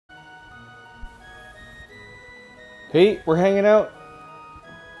Hey, we're hanging out,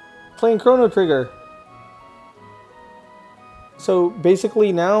 playing Chrono Trigger. So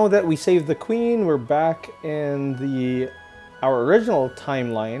basically, now that we saved the queen, we're back in our original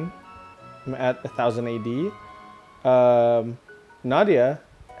timeline. I'm at 1000 AD. Nadia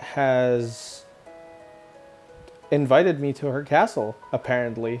has invited me to her castle,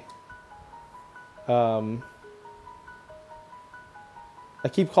 apparently. I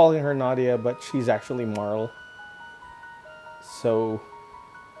keep calling her Nadia, but she's actually Marl. So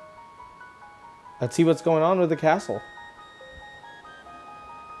let's see what's going on with the castle.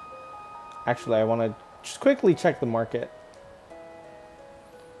 Actually, I want to just quickly check the market.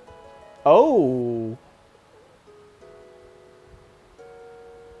 Oh!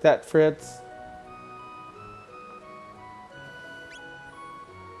 That Fritz.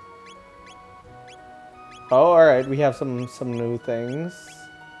 Oh, alright, we have some new things.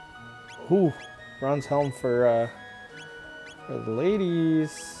 Ooh, bronze helm for the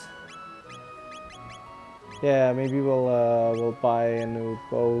ladies. Yeah, maybe we'll buy a new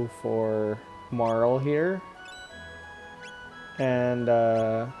bow for Marl here. And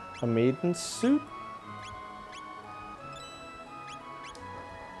a maiden suit.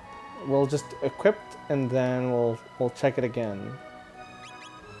 We'll just equip and then we'll check it again.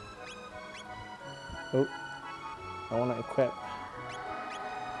 Oh, I want to equip.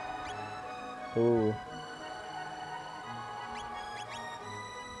 Ooh.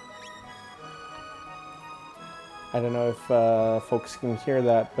 I don't know if folks can hear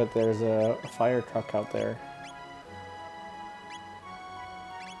that, but there's a fire truck out there.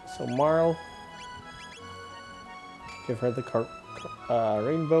 So Marl, give her the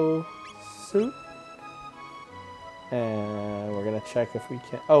rainbow suit, and we're gonna check if we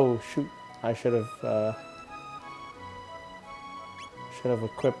can. Oh shoot! I should have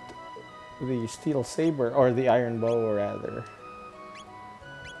equipped the steel saber, or the iron bow, rather.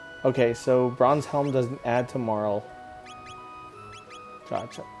 Okay, so bronze helm doesn't add to Marl.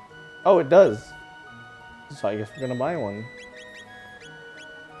 Gotcha. Oh, it does. So I guess we're gonna buy one.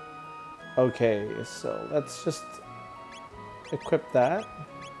 Okay, so let's just equip that.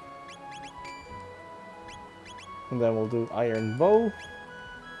 And then we'll do iron bow.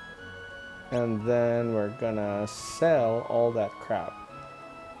 And then we're gonna sell all that crap.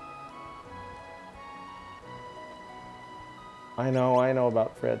 I know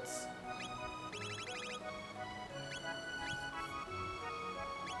about Fritz.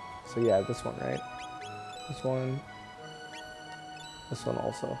 So yeah, this one, right? This one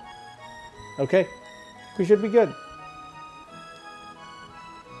also. Okay, we should be good.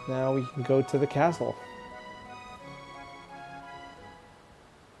 Now we can go to the castle.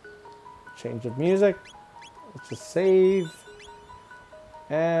 Change of music. Let's just save.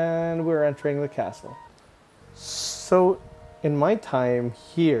 And we're entering the castle. So, in my time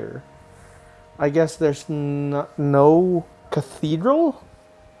here, I guess there's no cathedral?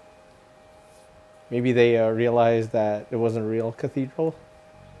 Maybe they realized that it wasn't a real cathedral.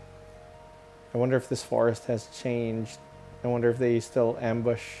 I wonder if this forest has changed. I wonder if they still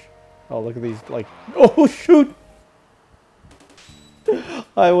ambush. Oh, look at these, like, oh shoot!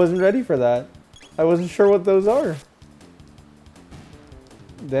 I wasn't ready for that. I wasn't sure what those are.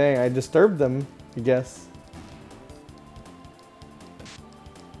 Dang, I disturbed them, I guess.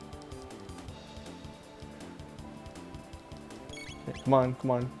 Okay, come on,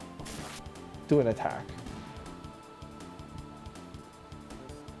 come on. Do an attack.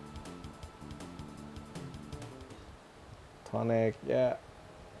 Tonic, yeah.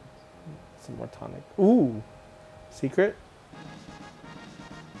 Some more tonic. Ooh! Secret?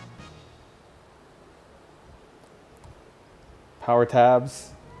 Power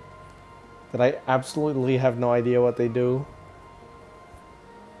tabs. That I absolutely have no idea what they do.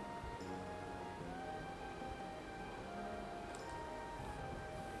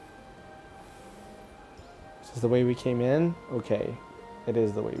 This is the way we came in? Okay. It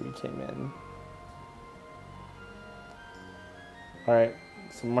is the way we came in. Alright,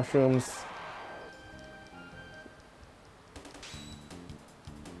 some mushrooms.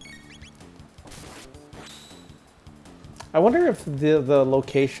 I wonder if the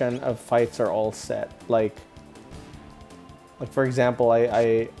location of fights are all set. Like for example,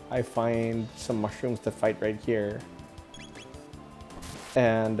 I find some mushrooms to fight right here.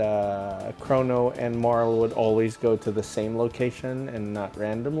 And Chrono and Marl would always go to the same location and not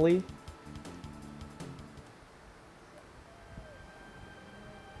randomly.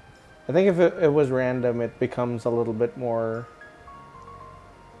 I think if it was random, it becomes a little bit more,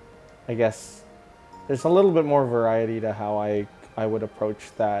 I guess, there's a little bit more variety to how I would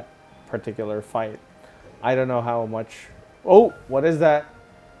approach that particular fight. I don't know how much. Oh, what is that?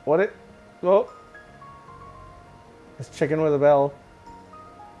 What it? Oh, it's chicken with a bell.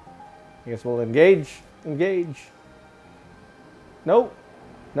 I guess we'll engage. Engage. No.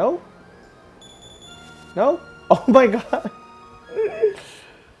 No. No. Oh my god.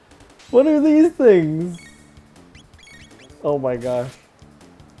 What are these things? Oh my gosh.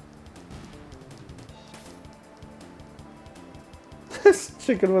 This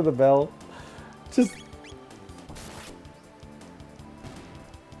chicken with a bell. Just...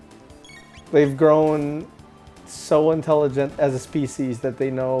 They've grown so intelligent as a species that they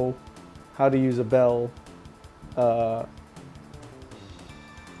know how to use a bell.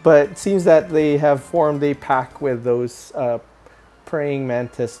 But it seems that they have formed a pack with those praying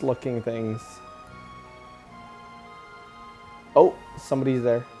mantis looking things. Oh, somebody's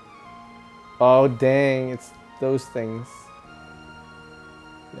there. Oh dang, it's those things.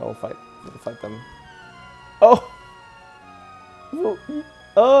 Yeah, we'll fight them. Oh!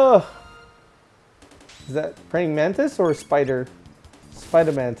 Oh! Is that praying mantis or spider?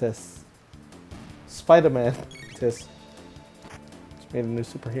 Spider mantis. Spider mantis. Just made a new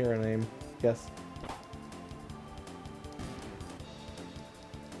superhero name. Yes.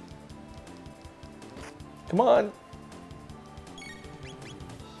 Come on!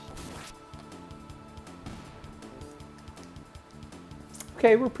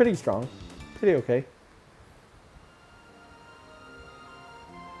 Okay, we're pretty strong. Pretty okay.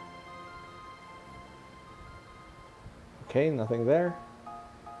 Okay, nothing there.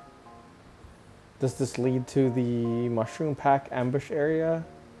 Does this lead to the mushroom pack ambush area?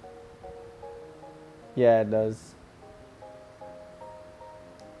 Yeah, it does.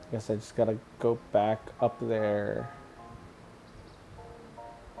 Guess I just gotta go back up there.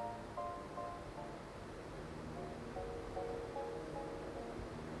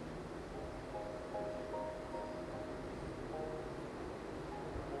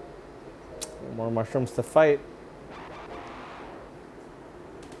 More mushrooms to fight.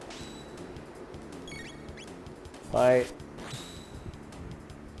 Fight.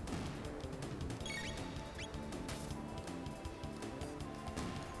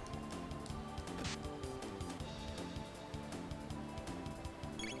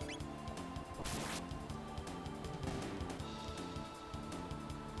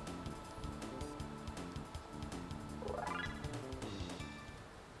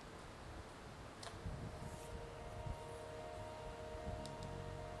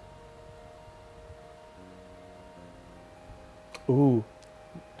 Ooh,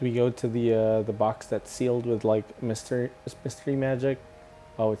 do we go to the box that's sealed with like mystery magic?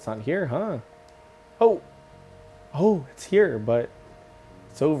 Oh, it's not here, huh? Oh, oh, it's here, but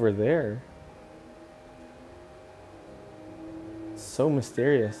it's over there. It's so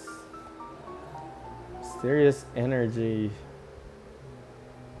mysterious. Mysterious energy.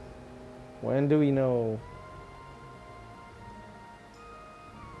 When do we know?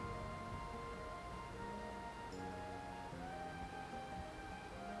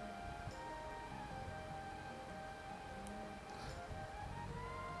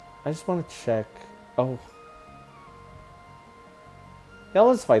 I just want to check. Oh. Yeah,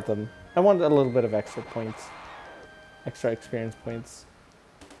 let's fight them. I want a little bit of extra points. Extra experience points.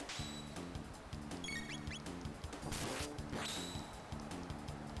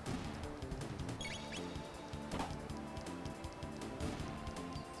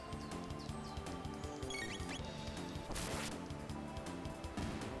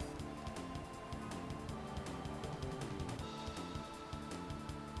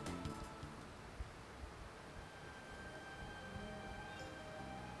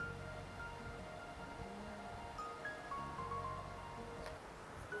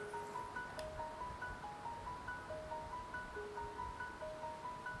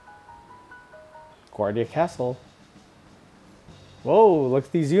 Guardia Castle. Whoa, look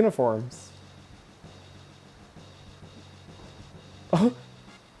at these uniforms. Oh,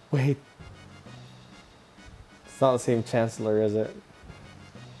 wait. It's not the same Chancellor, is it?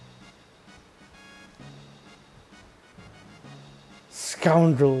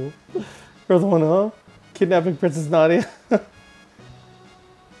 Scoundrel. You're the one, huh? Kidnapping Princess Nadia.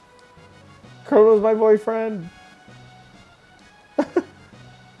 Chrono's my boyfriend.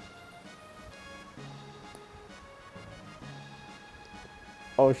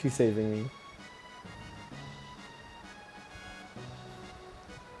 Oh, she's saving me.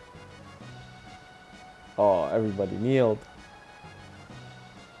 Oh, everybody kneeled.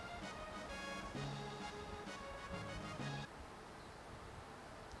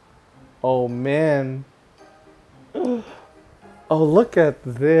 Oh, man. Oh, look at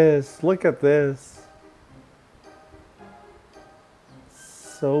this. Look at this.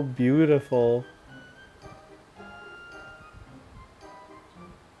 so beautiful.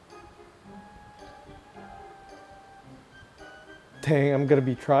 Dang, I'm gonna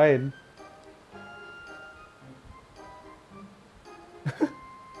be tried.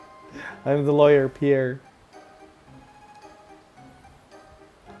 I'm the lawyer, Pierre.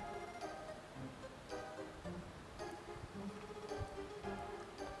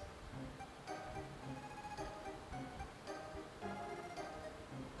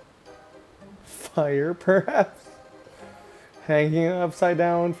 Fire, perhaps? Hanging upside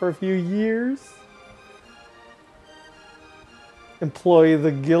down for a few years? Employ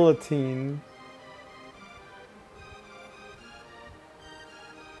the guillotine.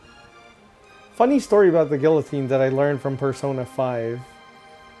 Funny story about the guillotine that I learned from Persona 5.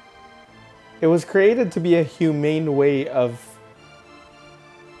 It was created to be a humane way of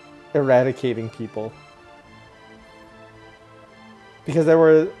eradicating people. Because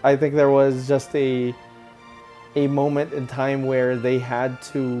I think there was just a moment in time where they had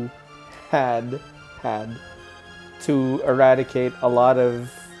to eradicate a lot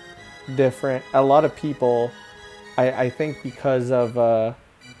of people. I think because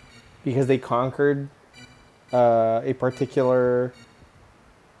they conquered a particular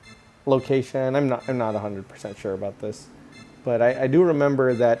location. I'm not 100% sure about this, but I do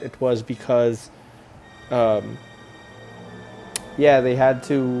remember that it was because yeah, they had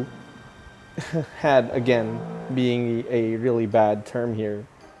to had again being a really bad term here.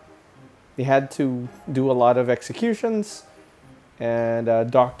 They had to do a lot of executions,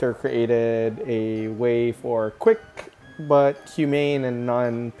 and Doctor created a way for quick but humane and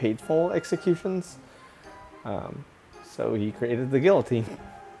non-painful executions. So he created the guillotine.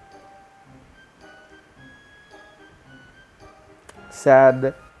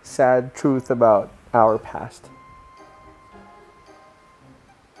 Sad, sad truth about our past.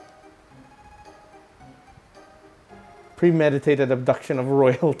 Premeditated abduction of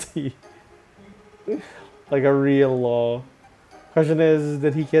royalty. Like a real law. Question is,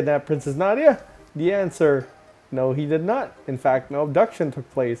 did he kidnap Princess Nadia? The answer, no, he did not. In fact, no abduction took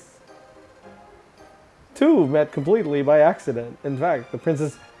place. Two met completely by accident. In fact, the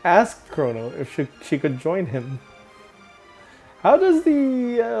princess asked Chrono if she could join him. How does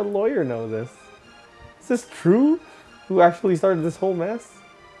the lawyer know this? Is this true? Who actually started this whole mess?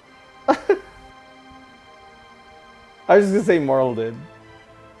 I was just gonna say Marl did.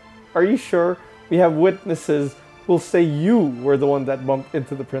 Are you sure? We have witnesses who'll say you were the one that bumped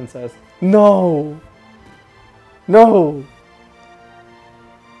into the princess. No! No!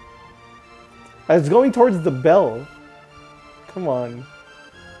 I was going towards the bell. Come on.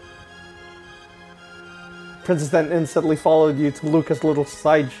 Princess then instantly followed you to Luca's little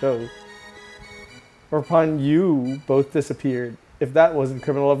sideshow. Whereupon you both disappeared. If that wasn't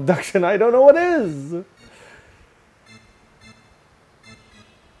criminal abduction, I don't know what is!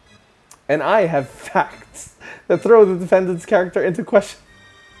 And I have facts that throw the defendant's character into question.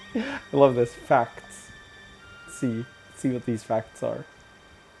 I love this. Facts. Let's see what these facts are.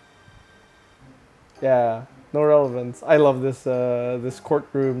 Yeah, no relevance. I love this this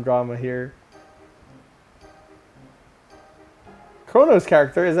courtroom drama here. Chrono's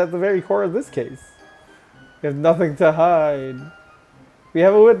character is at the very core of this case. We have nothing to hide. We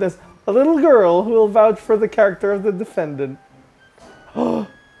have a witness, a little girl who will vouch for the character of the defendant.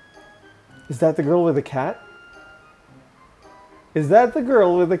 Is that the girl with the cat? Is that the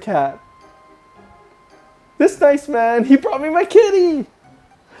girl with the cat? This nice man, he brought me my kitty!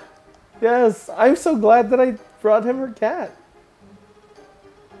 Yes, I'm so glad that I brought him her cat.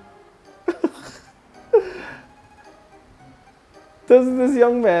 Doesn't this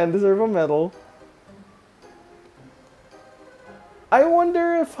young man deserve a medal? I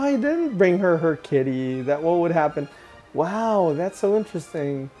wonder if I didn't bring her kitty, that what would happen? Wow, that's so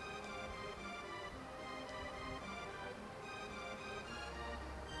interesting.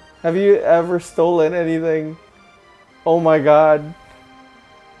 Have you ever stolen anything? Oh my god.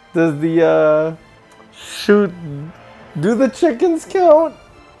 Does the, shoot, do the chickens count?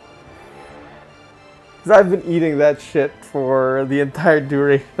 'Cause I've been eating that shit for the entire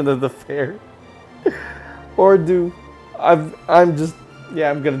duration of the fair. Or I'm just,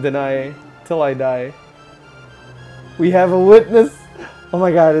 yeah, I'm gonna deny till I die. We have a witness. Oh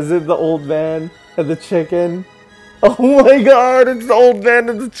my god, is it the old man and the chicken? Oh my god, it's the old man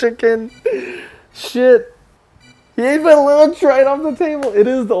and the chicken. Shit. He ate my lunch right off the table. It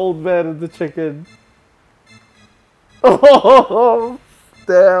is the old man and the chicken. Oh,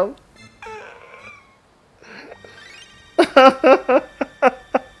 damn.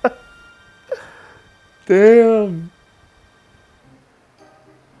 Damn.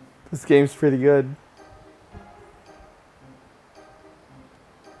 This game's pretty good.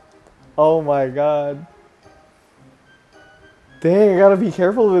 Oh my god. Dang, I gotta be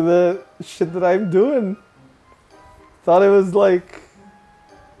careful with the shit that I'm doing. Thought it was like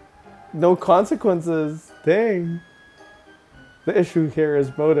no consequences. Dang. The issue here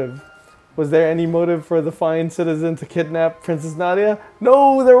is motive. Was there any motive for the fine citizen to kidnap Princess Nadia?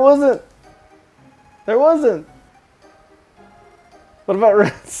 No, there wasn't. There wasn't. What about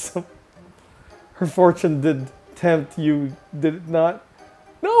ransom? Her fortune did tempt you, did it not?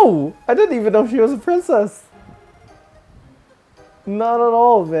 No, I didn't even know she was a princess. Not at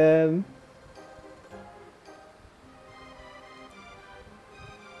all, man.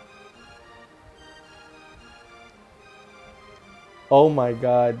 Oh my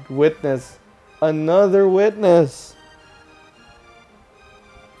god, witness. Another witness.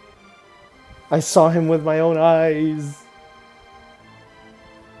 I saw him with my own eyes.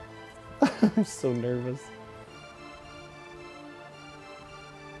 I'm so nervous.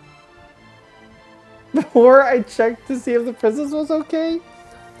 Before I checked to see if the princess was okay?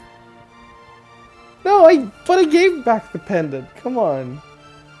 No, but I gave back the pendant. Come on.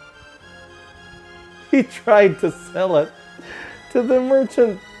 He tried to sell it to the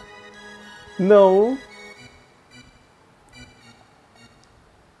merchant. No.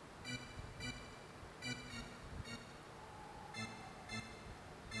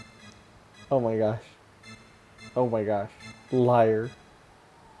 Oh my gosh. Oh my gosh. Liar.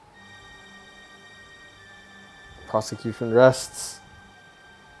 Prosecution rests.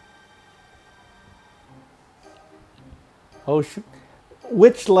 Oh shoot.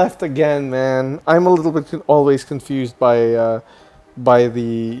 Which left again, man? I'm a little bit always confused by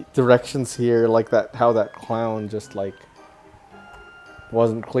the directions here, like that, how that clown just like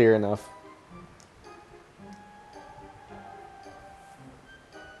wasn't clear enough.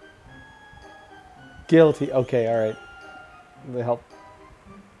 Guilty. Okay, all right. They help.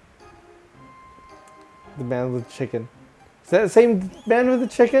 The man with the chicken. Is that the same man with the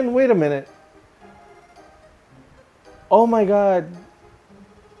chicken? Wait a minute. Oh my god.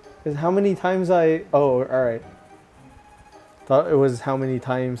 Is how many times I... Oh, alright. Thought it was how many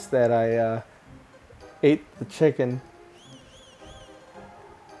times that I ate the chicken.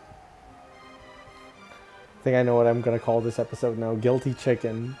 I think I know what I'm gonna call this episode now. Guilty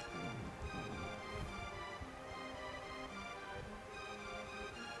Chicken.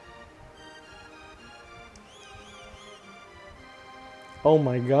 Oh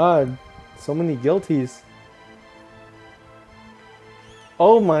my god. So many guilties.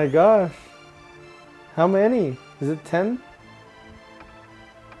 Oh my gosh. How many? Is it 10?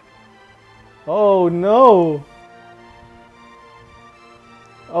 Oh no.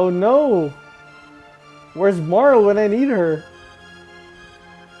 Oh no. Where's Marl when I need her?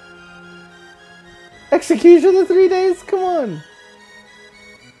 Execution in 3 days? Come on.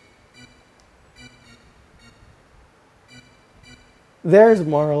 There's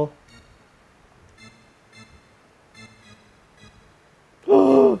Marl.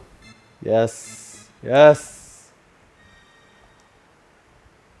 Yes. Yes.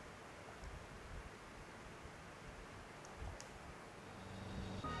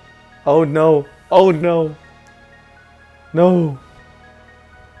 Oh no. Oh no. No.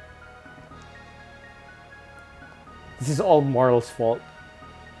 This is all Marl's fault.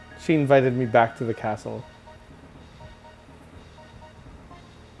 She invited me back to the castle.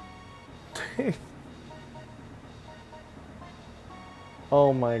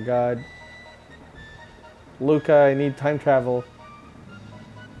 Oh my god. Luca, I need time travel.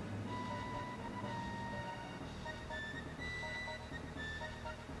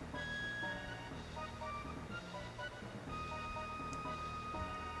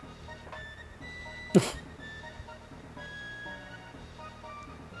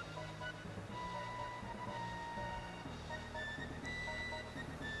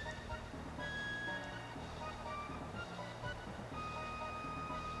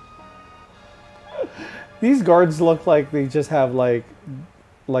 These guards look like they just have like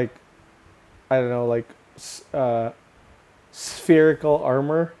I don't know, like spherical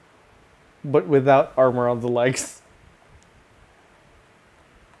armor, but without armor on the legs.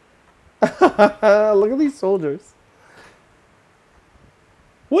 Look at these soldiers.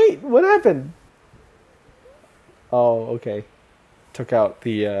 Wait, what happened? Oh, okay. Took out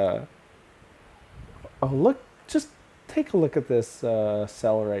the oh, look, just take a look at this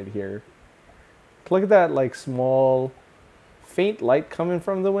cell right here. Look at that, like, small, faint light coming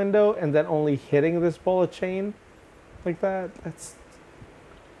from the window and then only hitting this ball of chain like that. It's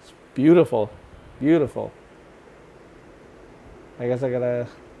beautiful. Beautiful. I guess I gotta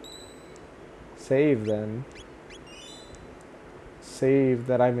save then. Save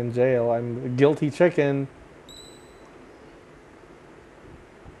that I'm in jail. I'm a guilty chicken.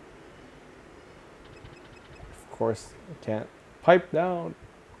 Of course, I can't. Pipe down.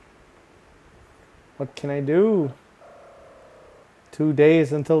 What can I do? 2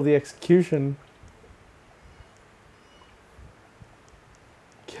 days until the execution.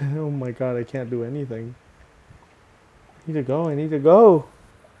 Oh my god, I can't do anything. I need to go, I need to go.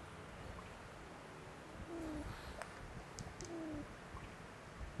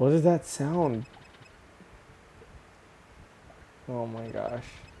 What is that sound? Oh my gosh.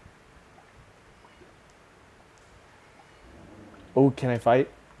 Oh, can I fight?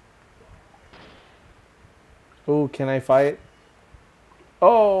 Oh, can I fight?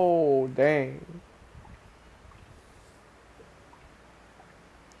 Oh, dang.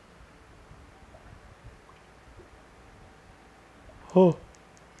 Oh.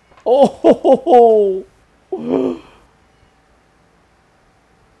 Oh.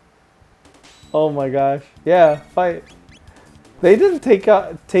 Oh my gosh. Yeah, fight. They didn't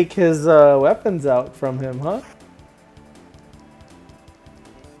take his weapons out from him, huh?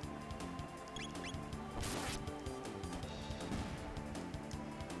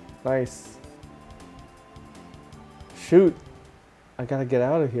 Nice. Shoot. I gotta get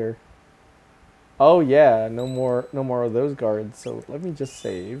out of here. Oh yeah, no more of those guards. So let me just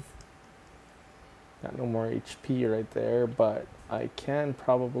save. Got no more HP right there, but I can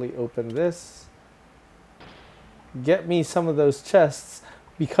probably open this. Get me some of those chests,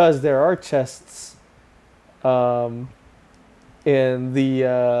 because there are chests in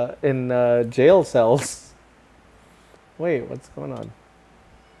the jail cells. Wait, what's going on?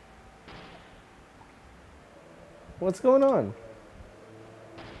 What's going on?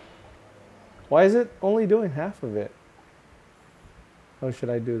 Why is it only doing half of it? Oh, should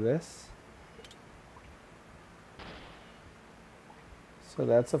I do this? So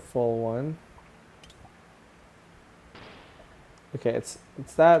that's a full one. Okay, it's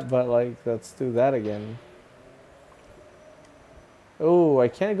that, but like, let's do that again. Oh, I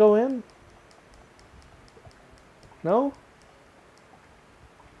can't go in? No?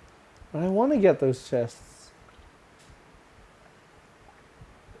 But I want to get those chests.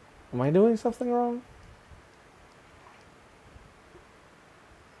 Am I doing something wrong?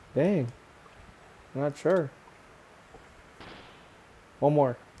 Dang. I'm not sure. One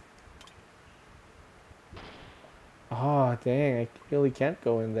more. Ah, dang, I really can't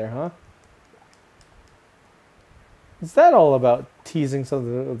go in there, huh? What's that all about, teasing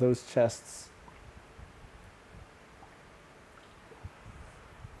some of those chests?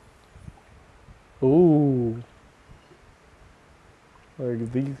 Ooh. Look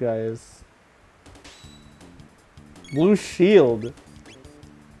at these guys. Blue shield.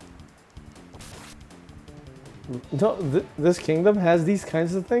 No, this kingdom has these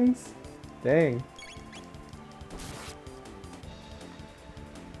kinds of things? Dang.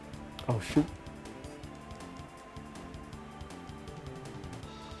 Oh, shoot.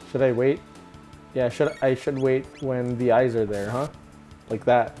 Should I wait? Yeah, I should wait when the eyes are there, huh? Like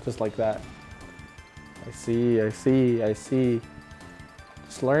that, just like that. I see, I see, I see.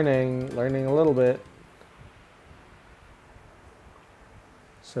 Just learning a little bit.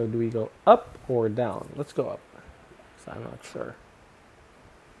 So do we go up or down? Let's go up. So I'm not sure.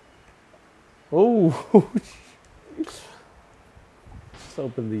 Oh, just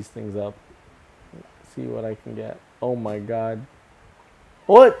open these things up. See what I can get. Oh my god.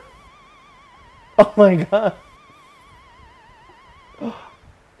 What? Oh my god.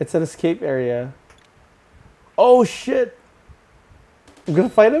 It's an escape area. Oh shit. I'm gonna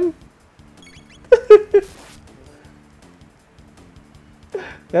fight him?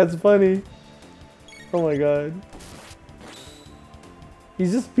 That's funny. Oh my god.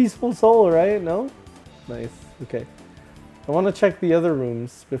 He's just peaceful soul, right? No? Nice. Okay. I want to check the other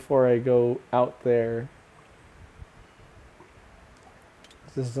rooms before I go out there.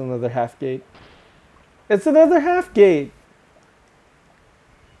 This is another half gate. It's another half gate!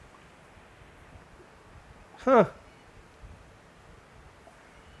 Huh.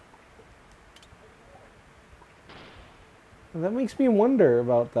 That makes me wonder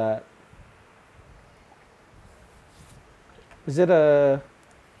about that. Is it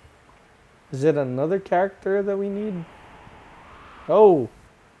another character that we need? Oh!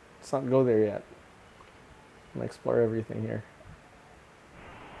 Let's not go there yet. I'm gonna explore everything here.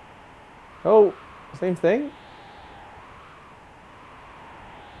 Oh! Same thing?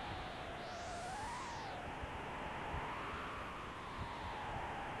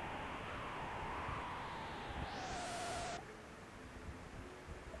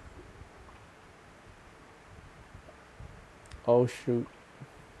 Oh shoot.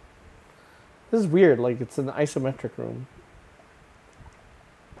 This is weird, like it's an isometric room.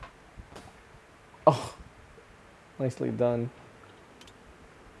 Oh, nicely done.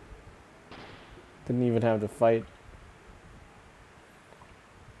 Didn't even have to fight.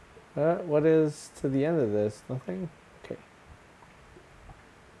 What is to the end of this? Nothing? Okay.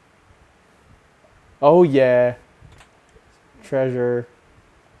 Oh yeah. Treasure.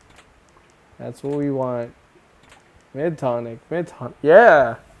 That's what we want. Mid-tonic. Mid-tonic.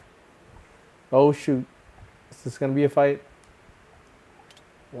 Yeah! Oh shoot. Is this gonna be a fight?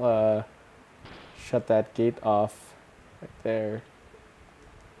 Shut that gate off. Right there.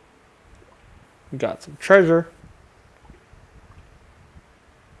 We got some treasure.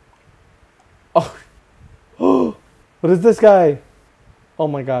 Oh! Oh! What is this guy? Oh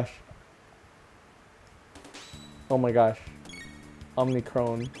my gosh. Oh my gosh.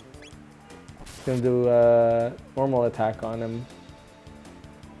 Omnicron. Gonna do a normal attack on him.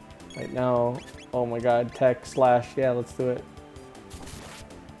 Right now. Oh my god. Tech slash. Yeah, let's do it.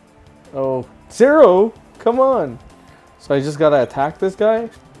 Oh. Zero! Come on! So I just gotta attack this guy?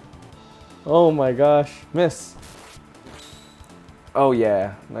 Oh my gosh. Miss. Oh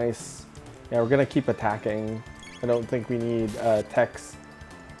yeah. Nice. Yeah, we're gonna keep attacking. I don't think we need techs.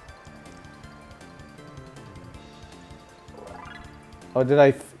 Oh, did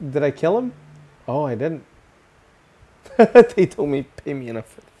I kill him? Oh, I didn't. They told me pay me enough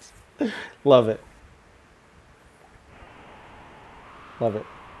for this. Love it. Love it.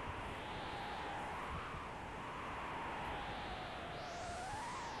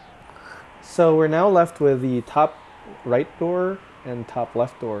 So we're now left with the top right door and top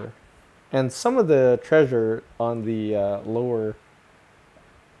left door. And some of the treasure on the lower...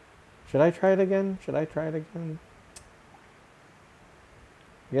 Should I try it again? Should I try it again?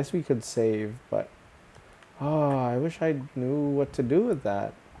 I guess we could save, but... Oh, I wish I knew what to do with that.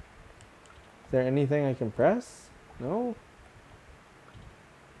 Is there anything I can press? No?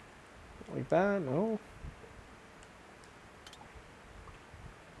 Like that? No?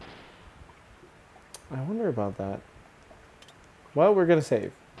 I wonder about that. Well, we're gonna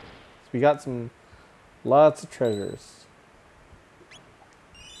save. So we got lots of treasures.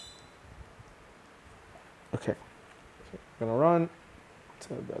 Okay. We're gonna run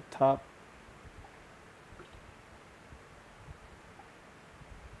to the top.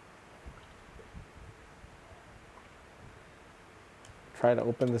 Try to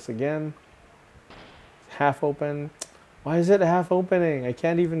open this again. It's half open. Why is it half opening? I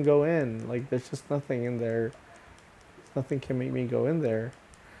can't even go in. Like, there's just nothing in there. Nothing can make me go in there.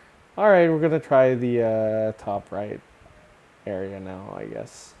 Alright, we're gonna try the top right area now, I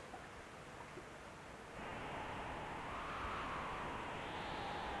guess.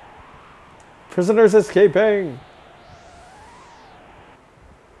 Prisoners escaping!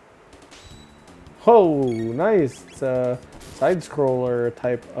 Oh, nice! It's a side-scroller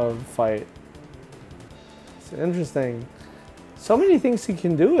type of fight. It's interesting. So many things you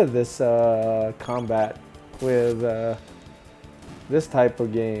can do with this combat with this type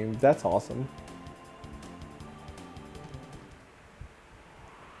of game. That's awesome.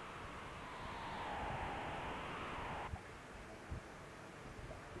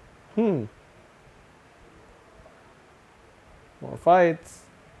 More fights.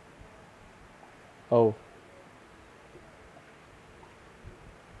 Oh.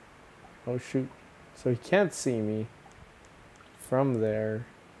 Oh shoot. So he can't see me from there.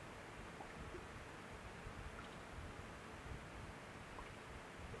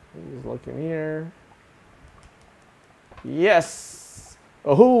 He's looking here. Yes!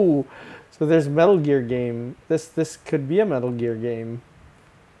 Oh! So there's Metal Gear game. This could be a Metal Gear game.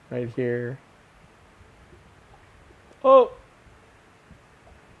 Right here. Oh!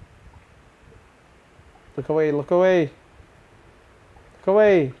 Look away, look away. Look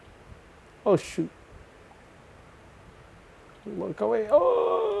away. Oh shoot. Look away.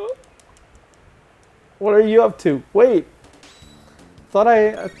 Oh! What are you up to? Wait.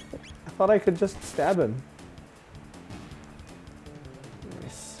 I thought I could just stab him.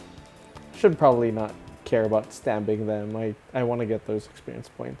 Nice. Should probably not care about stabbing them. I want to get those experience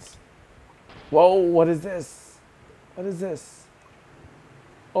points. Whoa, what is this? What is this?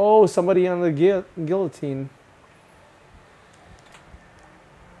 Oh, somebody on the guillotine.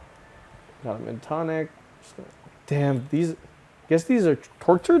 Got him in tonic. Damn, these... I guess these are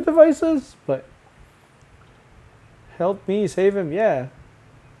torture devices, but... Help me, save him, yeah.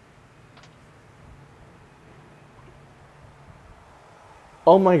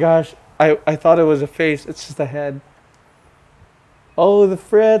 Oh my gosh, I thought it was a face, it's just a head. Oh, the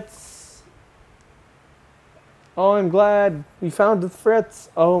Fritz. Oh, I'm glad we found the Fritz.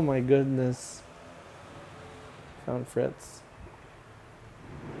 Oh my goodness. Found Fritz.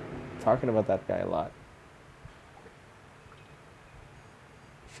 Talking about that guy a lot.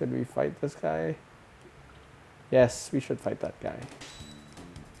 Should we fight this guy? Yes, we should fight that guy.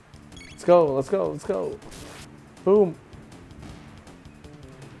 Let's go, let's go, let's go. Boom.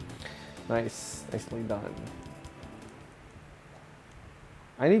 Nice, nicely done.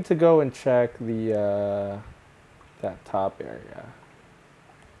 I need to go and check the that top area.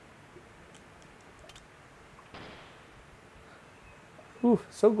 Ooh,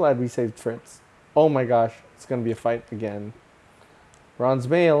 so glad we saved Fritz. Oh my gosh, it's gonna be a fight again. Bronze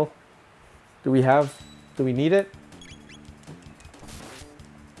mail. Do we need it?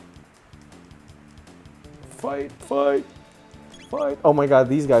 Fight, fight, fight. Oh my god,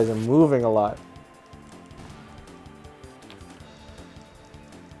 these guys are moving a lot.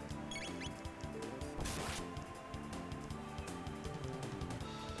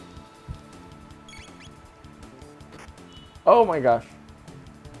 Oh my gosh.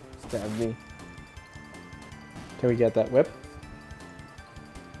 Stabbed me. Can we get that whip?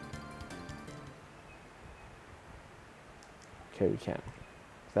 Okay, we can.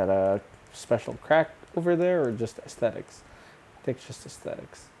 Is that a special crack over there or just aesthetics? I think it's just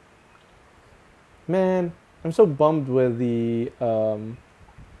aesthetics. Man, I'm so bummed with the other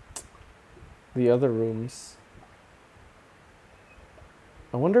rooms.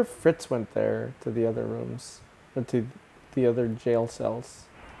 I wonder if Fritz went there to the other rooms, or to the other jail cells.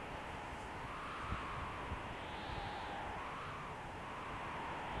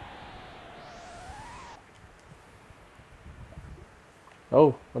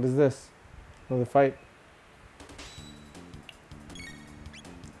 Oh, what is this? Another fight.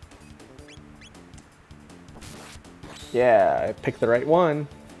 Yeah, I picked the right one.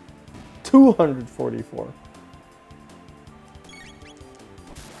 244.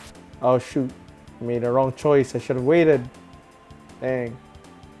 Oh shoot, I made a wrong choice. I should have waited. Dang.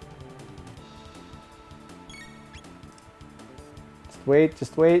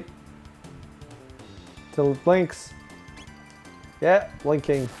 Just wait. Till it blinks. Yeah,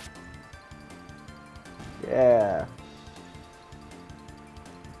 blinking. Yeah.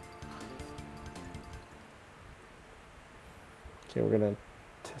 Okay, we're gonna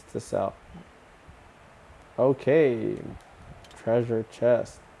test this out. Okay. Treasure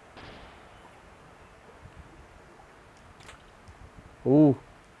chest. Ooh.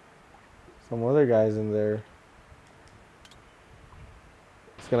 Some other guys in there.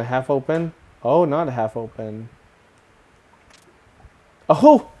 It's gonna half open. Oh, not half open.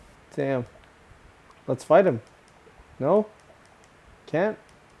 Oh! Damn. Let's fight him. No? Can't?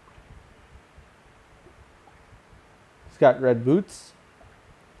 He's got red boots.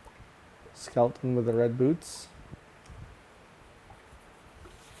 Skeleton with the red boots.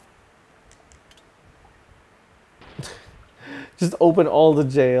 Just open all the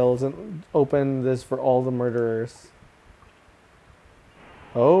jails and open this for all the murderers.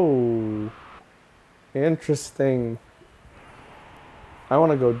 Oh. Interesting. I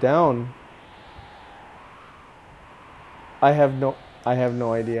want to go down. I have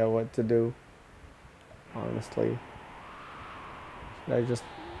no idea what to do. Honestly. Should I just...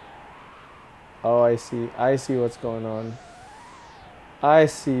 Oh, I see. I see what's going on. I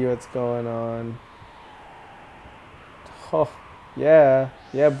see what's going on. Oh, yeah.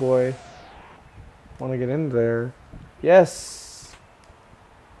 Yeah, boy. Want to get in there. Yes.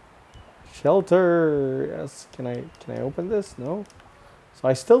 Shelter. Yes. Can I open this? No. So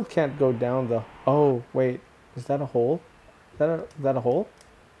I still can't go down the... Oh, wait. Is that a hole? Is that a hole?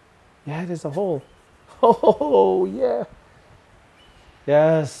 Yeah, it is a hole. Oh, yeah.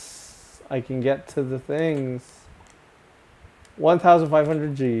 Yes. I can get to the things.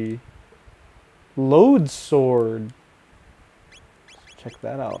 1500 G. Load sword. Check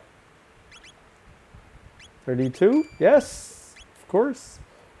that out. 32? Yes. Of course.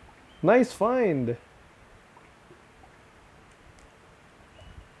 Nice find.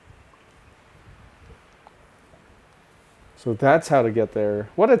 So that's how to get there.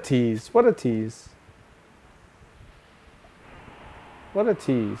 What a tease. What a tease. What a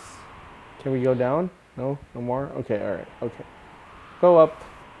tease. Can we go down? No? No more? Okay, alright. Okay. Go up.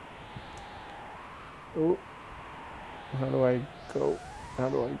 Oh. How do I go? How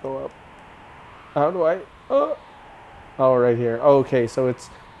do I go up? How do I... Oh, right here. Oh, okay, so it's...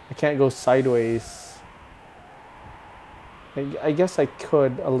 I can't go sideways. I guess I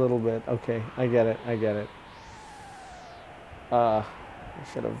could a little bit. Okay, I get it. I get it. I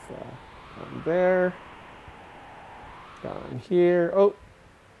should have gone there. Gone here. Oh,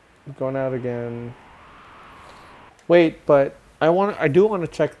 going out again. Wait, but I do want to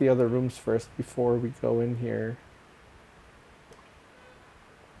check the other rooms first before we go in here.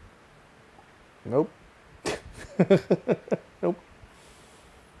 Nope. Nope.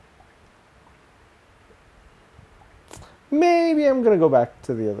 Maybe I'm gonna go back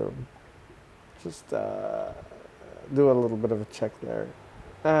to the other room. Just do a little bit of a check there.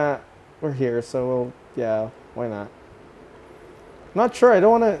 We're here, so we'll, yeah, why not? Not sure. I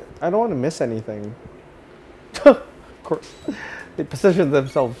don't want to miss anything. Of course, they positioned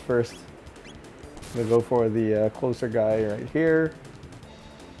themselves first. I'm gonna go for the closer guy right here.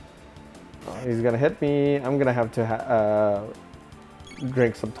 He's gonna hit me. I'm gonna have to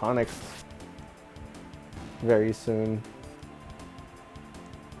drink some tonics very soon.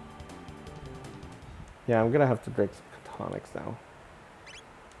 Yeah, I'm gonna have to drink some tonics now.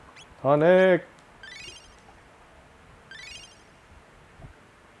 Tonic!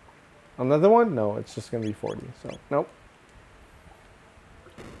 Another one? No, it's just gonna be 40, so nope.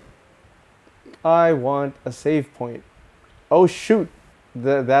 I want a save point. Oh shoot!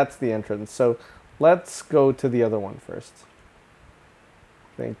 That's the entrance. So let's go to the other one first.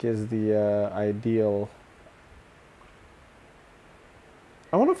 I think is the ideal.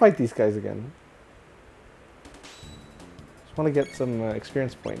 I want to fight these guys again. Just want to get some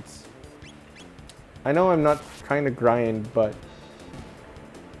experience points. I know I'm not trying to grind, but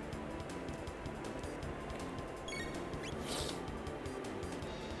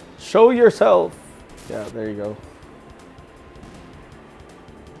show yourself. Yeah, there you go.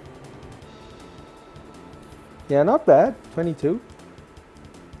 Yeah, not bad. 22.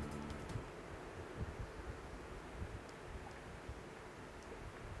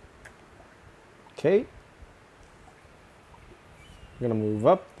 Okay. I'm gonna move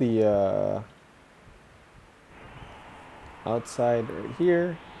up the outside right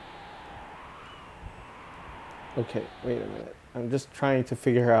here. Okay, wait a minute. I'm just trying to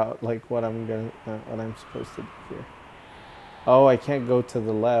figure out like what I'm supposed to do here. Oh, I can't go to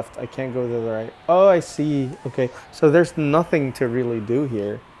the left. I can't go to the right. Oh, I see. Okay, so there's nothing to really do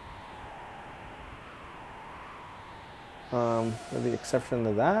here. With the exception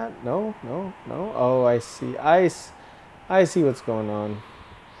of that. No. Oh, I see. I see what's going on.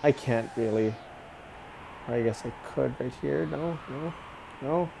 I can't really. I guess I could right here. No.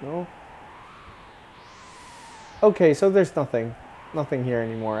 Okay, so there's nothing here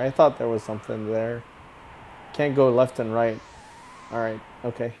anymore. I thought there was something there. Can't go left and right. Alright,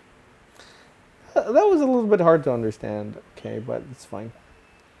 okay. That was a little bit hard to understand. Okay, but it's fine.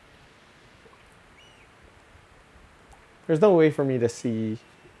 There's no way for me to see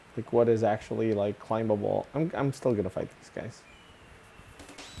like what is actually like climbable. I'm still gonna fight these guys.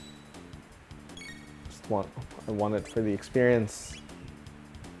 I want it for the experience.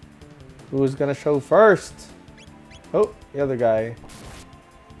 Who's gonna show first? Oh, the other guy.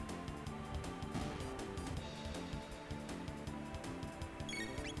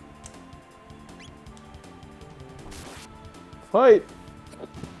 Fight!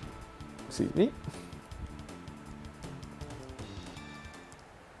 Excuse me.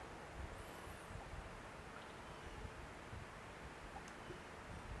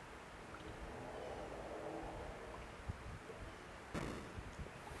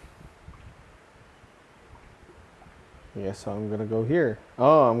 Yeah, so I'm gonna go here.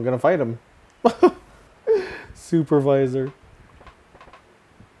 Oh, I'm gonna fight him. Supervisor.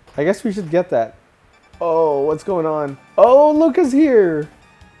 I guess we should get that. Oh, what's going on? Oh, Luca's here!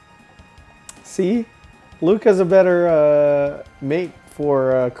 See? Luca's a better mate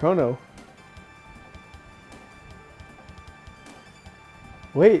for Chrono.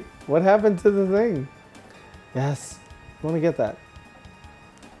 Wait, what happened to the thing? Yes, I want to get that.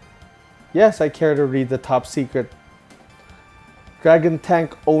 Yes, I care to read the top secret Dragon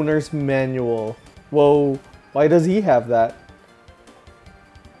Tank Owner's Manual. Whoa, why does he have that?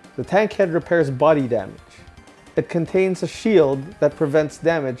 The tank head repairs body damage. It contains a shield that prevents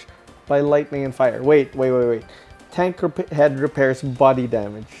damage by lightning and fire. Wait. Tank head repairs body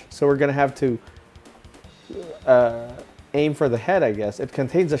damage. So we're gonna have to aim for the head, I guess. It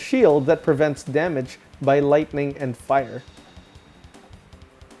contains a shield that prevents damage by lightning and fire.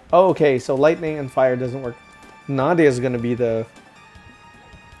 Oh, okay, so lightning and fire doesn't work. Nadia is gonna be the...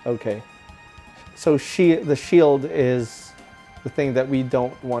 Okay. So the shield is the thing that we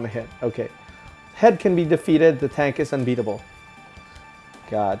don't want to hit. Okay. Head can be defeated. The tank is unbeatable.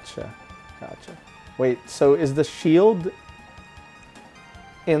 Gotcha. Wait, so is the shield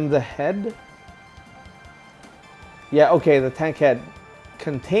in the head? Yeah, okay, the tank head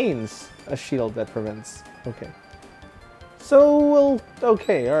contains a shield that prevents. Okay. So,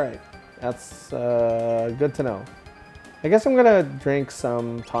 okay, alright. That's good to know. I guess I'm gonna drink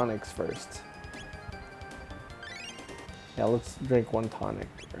some tonics first. Yeah, let's drink one tonic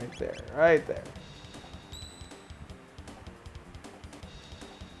right there, right there.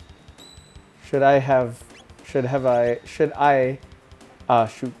 Should I have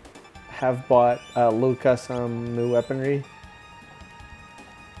bought Luca some new weaponry?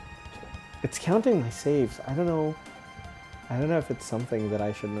 It's counting my saves. I don't know if it's something that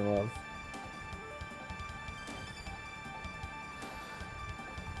I should know of.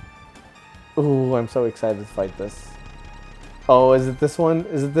 Ooh, I'm so excited to fight this. Oh, is it this one?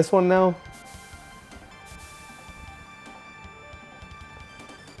 Is it this one now?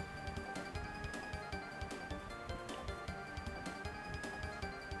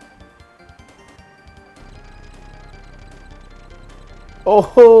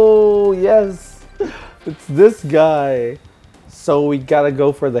 Oh, yes! It's this guy. So we gotta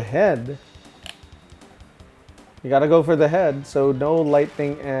go for the head. You gotta go for the head, so no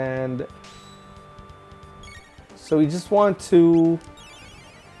lightning and... So we just want to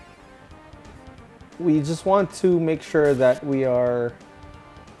make sure that we are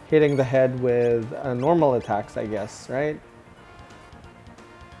hitting the head with normal attacks, I guess, right?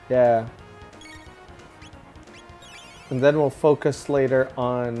 Yeah. And then we'll focus later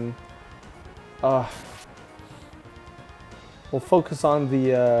on... we'll focus on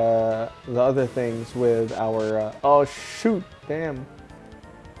the other things with our... oh, shoot! Damn.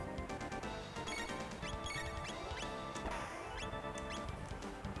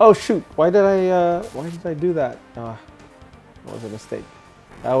 Oh, shoot! Why did I do that? That was a mistake.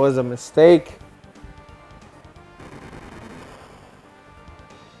 That was a mistake!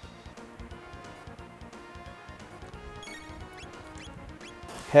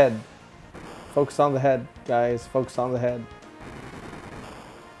 Head. Focus on the head, guys. Focus on the head.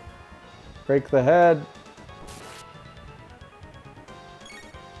 Break the head.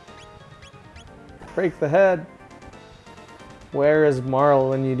 Break the head. Where is Marl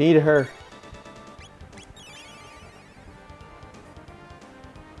when you need her?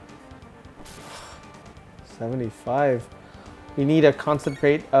 $75. We need a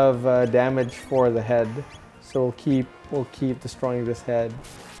concentrate of damage for the head, so we'll keep destroying this head.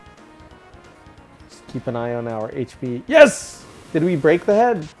 Just keep an eye on our HP. Yes! Did we break the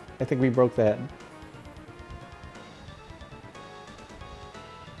head? I think we broke the head.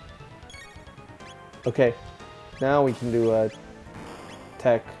 Okay, now we can do a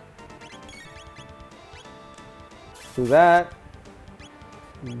tech. Do that.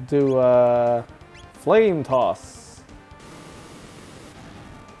 Do a flame toss.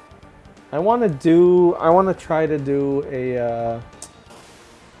 I want to try to do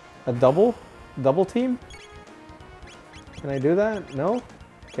a double team. Can I do that? No?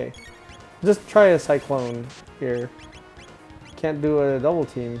 Okay. Just try a cyclone here. Can't do a double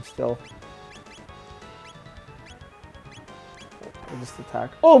team still. I just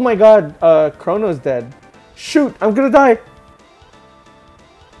attack. Oh my god! Chrono's dead. Shoot! I'm gonna die!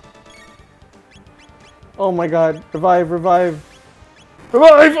 Oh my god. Revive, revive.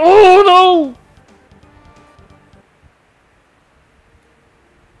 Revive! Oh no!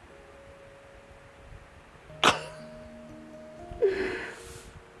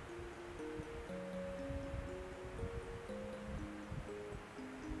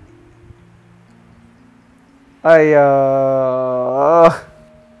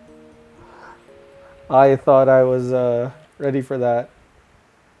 I thought I was ready for that.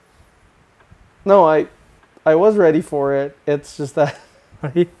 No, I was ready for it. It's just that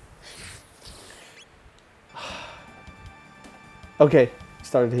okay,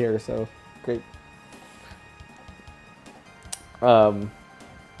 started here, so great. Yeah,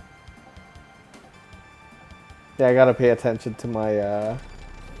 I gotta pay attention to my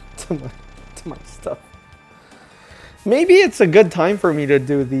to my stuff. Maybe it's a good time for me to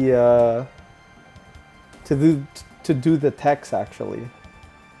do the to do the techs actually.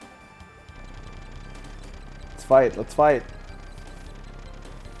 Let's fight. Let's fight.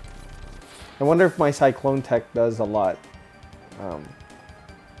 I wonder if my cyclone tech does a lot,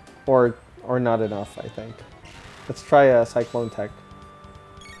 or not enough. I think. Let's try a cyclone tech.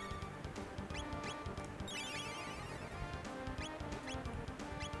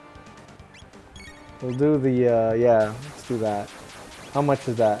 We'll do the, yeah, let's do that. How much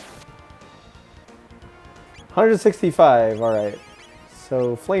is that? 165, alright.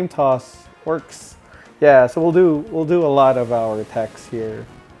 So, flame toss works. Yeah, so we'll do a lot of our attacks here.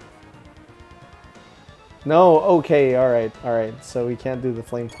 No, okay, alright, alright. So we can't do the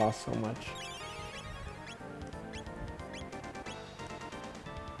flame toss so much.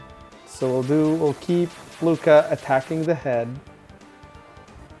 So we'll keep Luca attacking the head.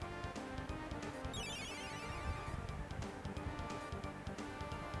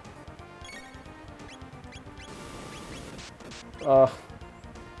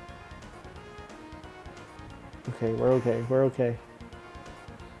 Okay, we're okay, we're okay.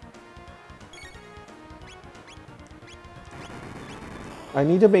 I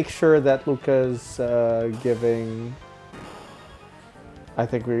need to make sure that Luca's giving... I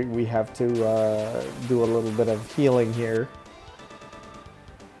think we have to do a little bit of healing here.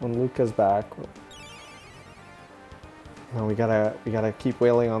 When Luca's back. No, we gotta keep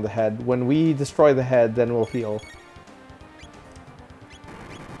wailing on the head. When we destroy the head, then we'll heal.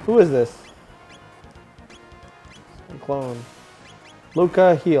 Who is this? Some clone.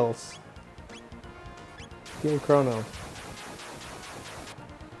 Luca heals. Heal Chrono.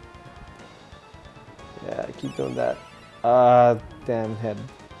 Yeah, keep doing that. Damn head.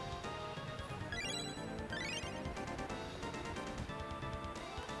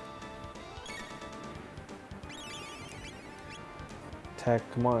 Tech,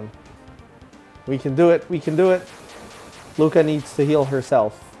 come on. We can do it, we can do it. Luca needs to heal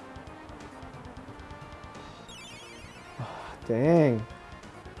herself. Dang.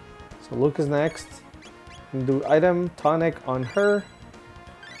 So Luca's next. And do item tonic on her.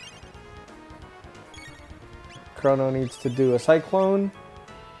 Chrono needs to do a cyclone.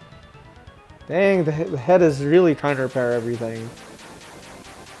 Dang, the head is really trying to repair everything.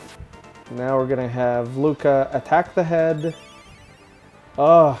 Now we're gonna have Luca attack the head.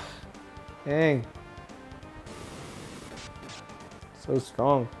 Oh, dang. So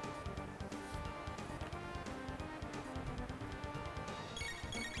strong.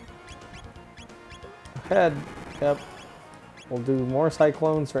 Head, yep. We'll do more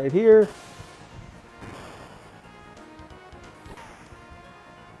cyclones right here.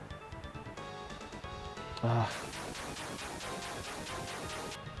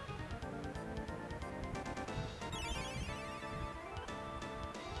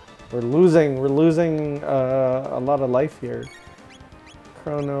 We're losing a lot of life here.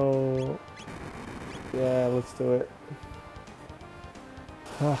 Chrono, yeah, let's do it.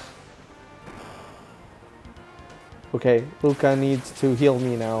 Okay, Luca needs to heal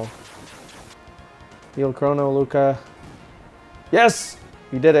me now. Heal Chrono, Luca. Yes!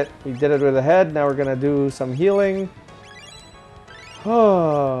 We did it. We did it with the head. Now we're gonna do some healing.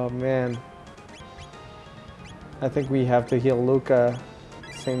 Oh, man. I think we have to heal Luca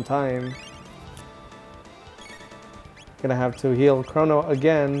at the same time. Gonna have to heal Chrono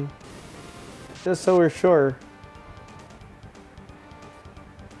again. Just so we're sure.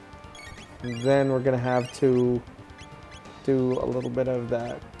 And then we're gonna have to do a little bit of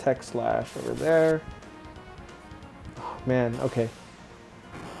that tech slash over there. Oh, man, okay.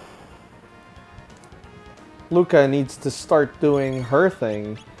 Luca needs to start doing her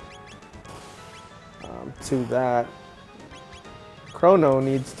thing to that. Chrono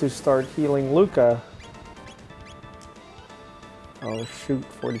needs to start healing Luca. Oh shoot,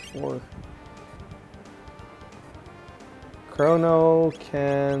 44. Chrono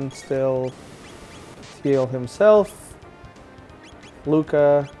can still heal himself.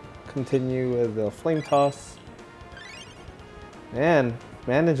 Luca continue with the flame toss. Man,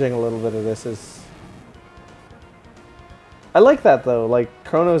 managing a little bit of this is... I like that though, like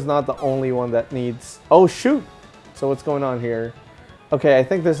Chrono's not the only one that needs... Oh shoot! So what's going on here? Okay, I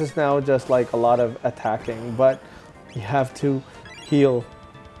think this is now just like a lot of attacking, but you have to heal.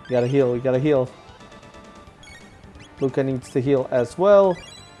 You gotta heal, you gotta heal. Luca needs to heal as well.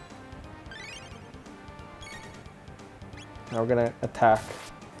 Now we're gonna attack.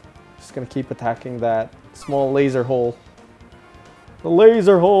 Just gonna keep attacking that small laser hole. The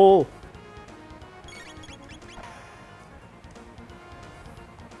laser hole!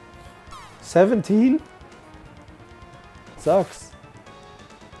 17? Sucks.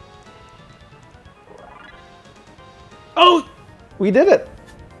 Oh! We did it!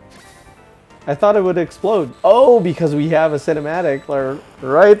 I thought it would explode. Oh, because we have a cinematic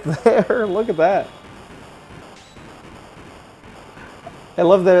right there. Look at that. I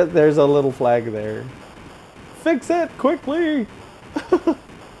love that there's a little flag there. Fix it quickly!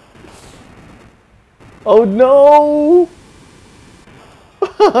 Oh no!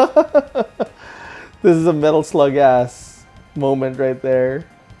 This is a Metal Slug ass moment right there.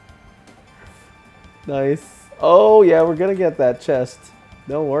 Nice. Oh yeah, we're gonna get that chest.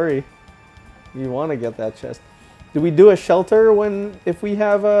 Don't worry. You want to get that chest. Do we do a shelter if we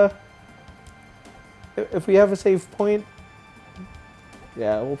have a save point?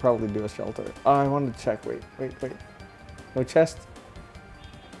 Yeah, we'll probably do a shelter. Oh, I wanted to check. Wait. No chest?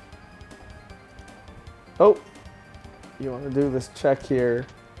 Oh, you want to do this check here.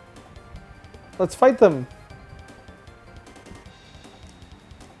 Let's fight them.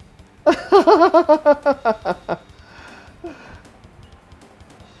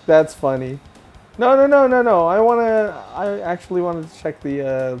 That's funny. No, no, no, no, no. I actually wanted to check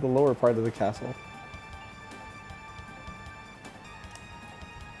the lower part of the castle.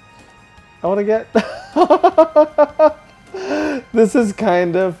 I want to get... This is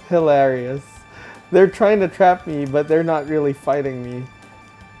kind of hilarious. They're trying to trap me, but they're not really fighting me.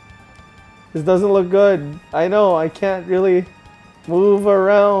 This doesn't look good. I know, I can't really move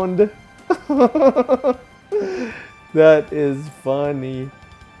around. That is funny.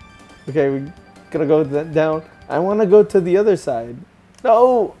 Okay, we're gonna go down. I want to go to the other side.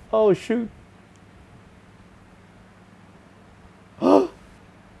 No! Oh, shoot.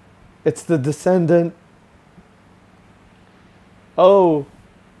 It's the descendant. Oh,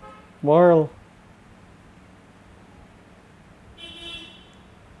 Marl.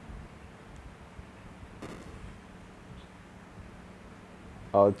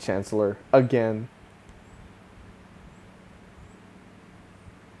 Oh, Chancellor again.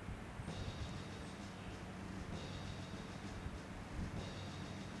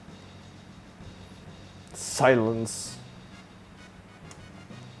 Silence.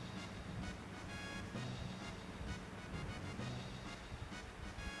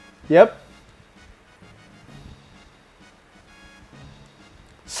 Yep.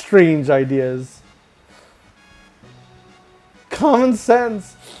 Strange ideas. Common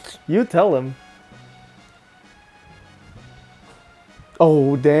sense. You tell him.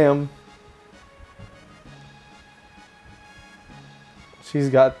 Oh, damn. She's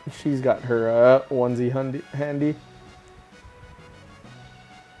got her onesie handy.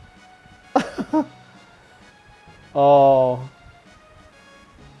 Oh.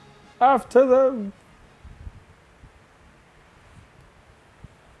 After them.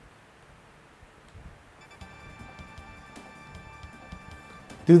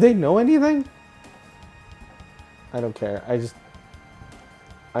 Do they know anything? I don't care. I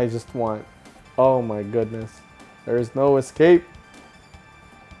just want... Oh my goodness. There is no escape.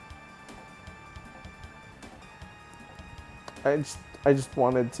 I just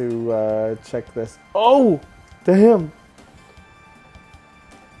wanted to check this. Oh! Damn!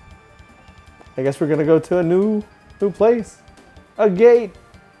 I guess we're gonna go to a new place. A gate!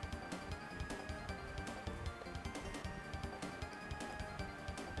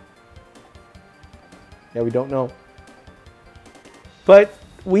 Yeah, we don't know. But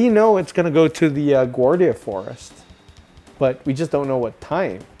we know it's gonna go to the Guardia Forest. But we just don't know what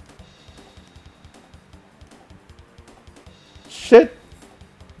time. Shit!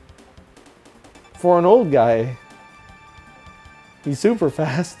 For an old guy. He's super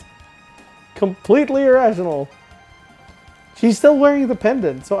fast. Completely irrational. She's still wearing the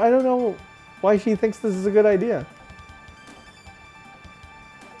pendant, so I don't know why she thinks this is a good idea.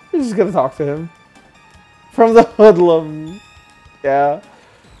 We're just gonna talk to him. From the hoodlum. Yeah.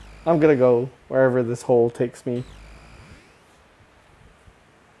 I'm gonna go wherever this hole takes me.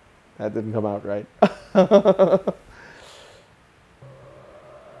 That didn't come out right.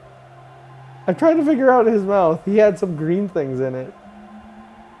 I'm trying to figure out his mouth. He had some green things in it.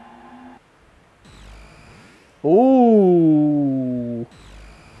 Ooh.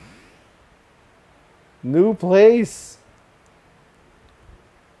 New place.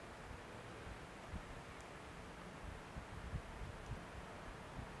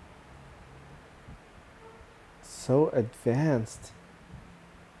 So advanced.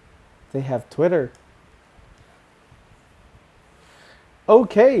 They have Twitter.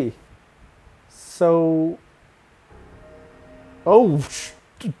 Okay. So... Oh,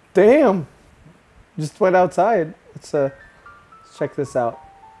 damn. Just went outside. Let's check this out.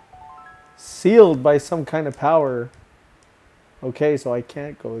 Sealed by some kind of power. Okay, so I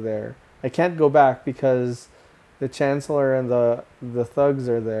can't go there. I can't go back because the Chancellor and the thugs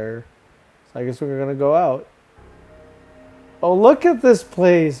are there. So I guess we're gonna go out. Oh, look at this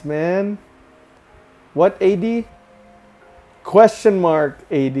place, man. What AD? Question mark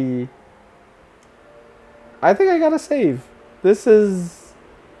AD. I think I gotta save. This is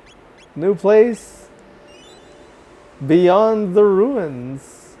new place. Beyond the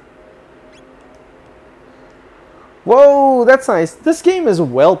ruins. Whoa, that's nice. This game is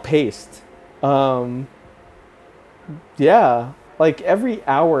well paced. Yeah, like every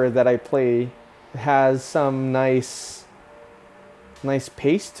hour that I play has some nice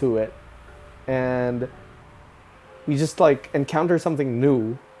pace to it, and we just like encounter something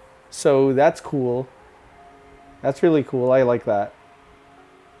new, so that's cool. That's really cool. I like that.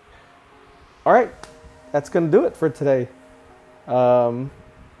 All right, that's going to do it for today.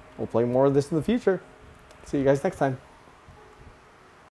 We'll play more of this in the future. See you guys next time.